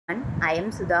I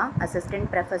am Sudha,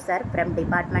 Assistant Professor from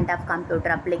Department of Computer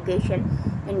Application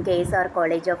in KSR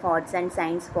College of Arts and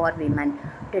Science for Women.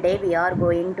 Today we are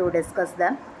going to discuss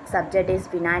the subject is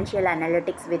Financial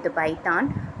Analytics with Python,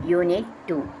 Unit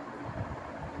 2.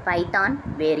 Python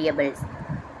Variables.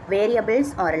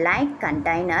 Variables are like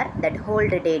containers that hold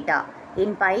data.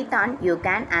 In Python, you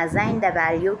can assign the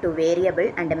value to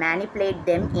variable and manipulate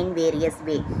them in various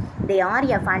ways. They are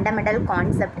a fundamental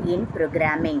concept in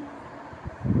programming.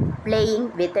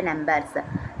 Playing with numbers.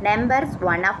 Numbers,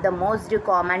 one of the most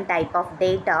common type of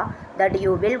data that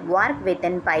you will work with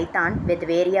in Python. With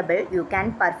variable, you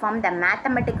can perform the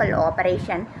mathematical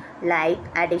operation like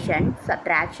addition,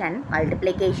 subtraction,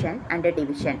 multiplication and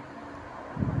division.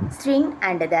 String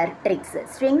and their tricks.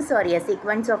 Strings are a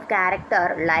sequence of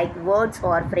characters like words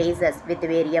or phrases with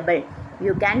variable.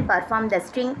 You can perform the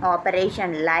string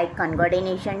operation like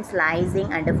concatenation,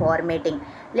 slicing and formatting.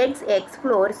 Let's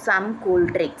explore some cool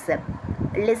tricks.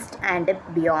 List and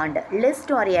beyond. List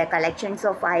are a collections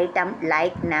of items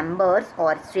like numbers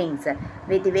or strings.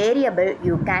 With variable,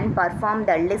 you can perform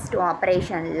the list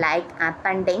operation like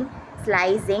appending,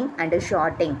 slicing and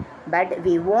sorting. But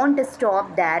we won't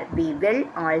stop there. We will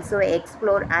also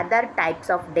explore other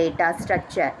types of data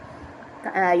structure.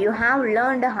 You have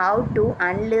learned how to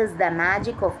unleash the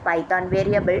magic of Python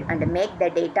variable and make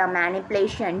the data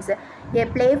manipulations a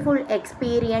playful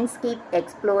experience. Keep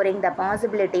exploring the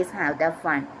possibilities. Have the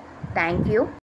fun. Thank you.